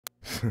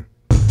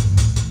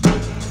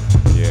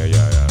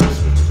yeah.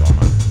 That's all,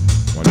 man.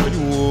 1 for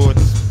you,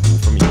 2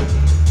 for me.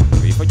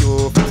 3 for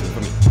you, 15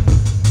 for me.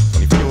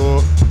 20 for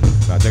you.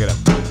 Now check it out.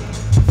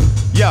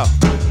 Yo,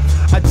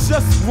 I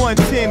just won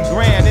 10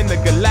 grand in the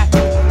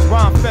Galactic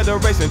Rhyme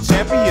Federation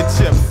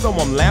Championship, so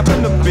I'm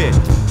lamping a bit.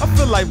 I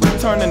feel like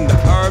returning to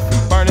Earth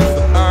and burning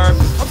some herb.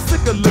 I'm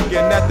sick of looking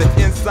at the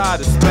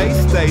inside of space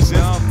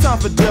stations. Time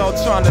for Dell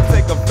trying to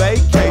take a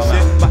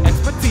vacation. My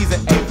expertise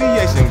in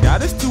aviation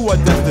got us to a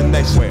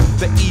destination,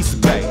 the East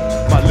Bay.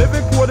 My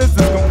living quarters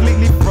is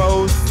completely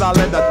froze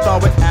solid. I thaw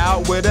it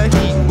out with a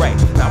heat ray.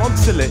 Now I'm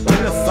chilling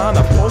in the sun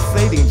of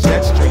pulsating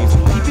jet streams,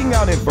 peeping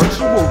out in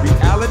virtual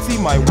reality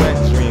my wet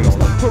dreams.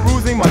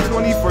 Perusing my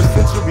 21st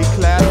century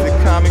classic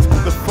comics,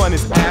 the fun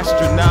is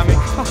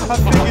astronomical. I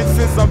figured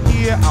since I'm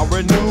here, I'll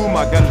renew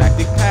my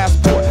galactic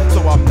passport, so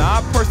I'm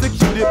not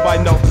persecuted by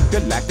no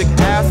galactic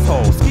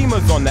assholes.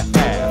 Schemers on the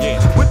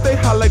app, with their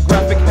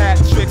holographic hat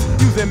tricks,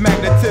 using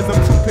magnetism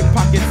to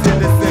pickpocket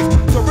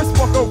citizens. Tourists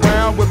walk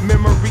around with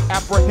memory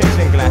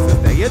apprehension glasses.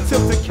 They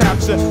attempt to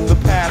capture the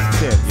past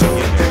tense.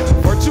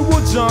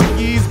 Virtual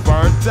junkies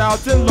burnt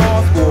out and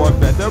lost, war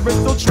veterans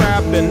still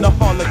trapped in the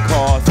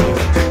Holocaust.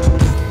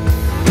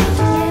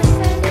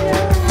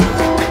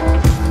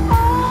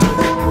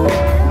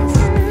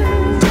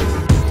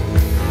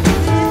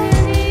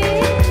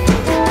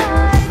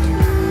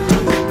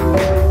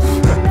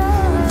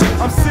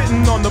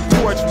 On the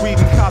porch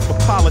reading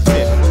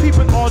Cosmopolitan,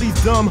 peeping all these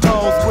dumb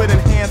hoes with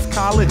enhanced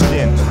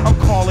collagen. I'm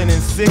calling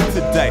in sick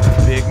today,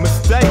 big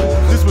mistake.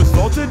 This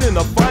resulted in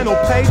a final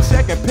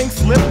paycheck and pink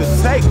slip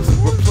to take.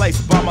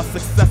 Replaced by my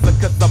successor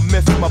cause I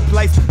missed my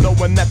place,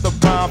 knowing that the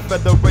Rhyme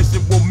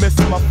Federation will miss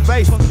my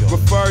face.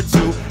 Referred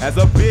to as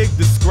a big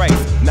disgrace.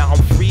 Now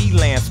I'm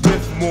freelance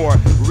with more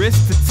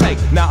risk to take.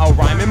 Now I'm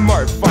rhyming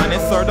merch, finding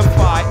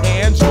certified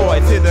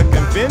androids. Hit a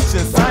convention,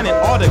 signing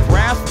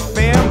autographs for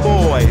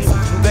fanboys.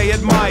 They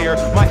admire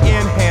my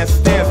enhanced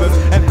stanzas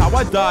and how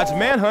I dodge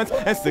manhunts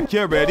and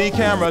security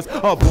cameras,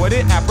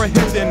 avoided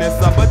apprehension in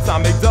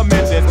subatomic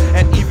dimensions.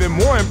 And even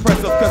more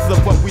impressive cause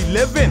of what we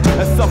live in,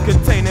 a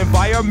self-contained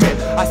environment.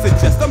 I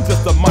suggest I'm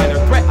just a minor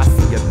threat. I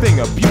see a thing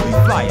of beauty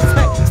flying,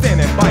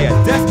 standing by a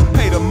desk,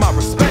 paid them my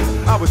respects.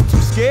 I was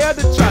too scared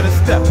to try to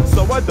step,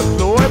 so I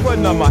deployed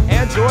one of my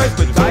androids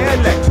with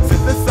dialect,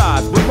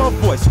 synthesized with my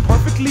voice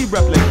perfectly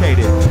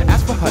replicated.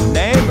 As for her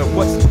name and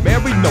what she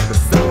married, no but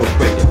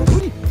separated.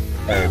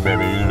 Hey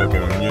baby, you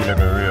looking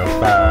real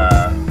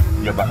fine.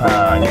 You're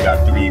behind, you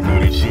got 3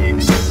 booty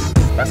cheeks.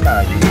 That's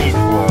kinda unique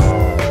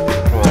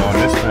for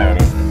this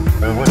planet.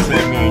 But what's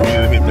that mean?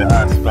 You hit the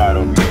hot spot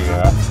over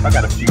here. I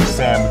got a few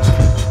sandwiches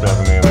stuff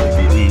in there we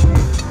be eating.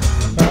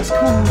 That's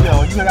cool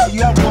though.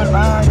 You have one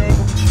eye, they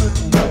go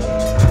tripping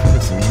though.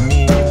 Listen,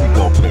 me and you, we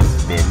go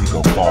places, baby. We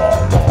go far.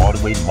 We go all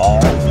the way to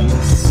Mars,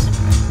 Venus.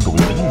 We go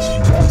to Venus if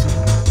you want to.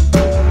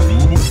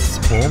 Venus,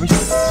 Paris.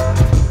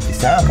 It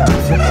sound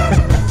kinda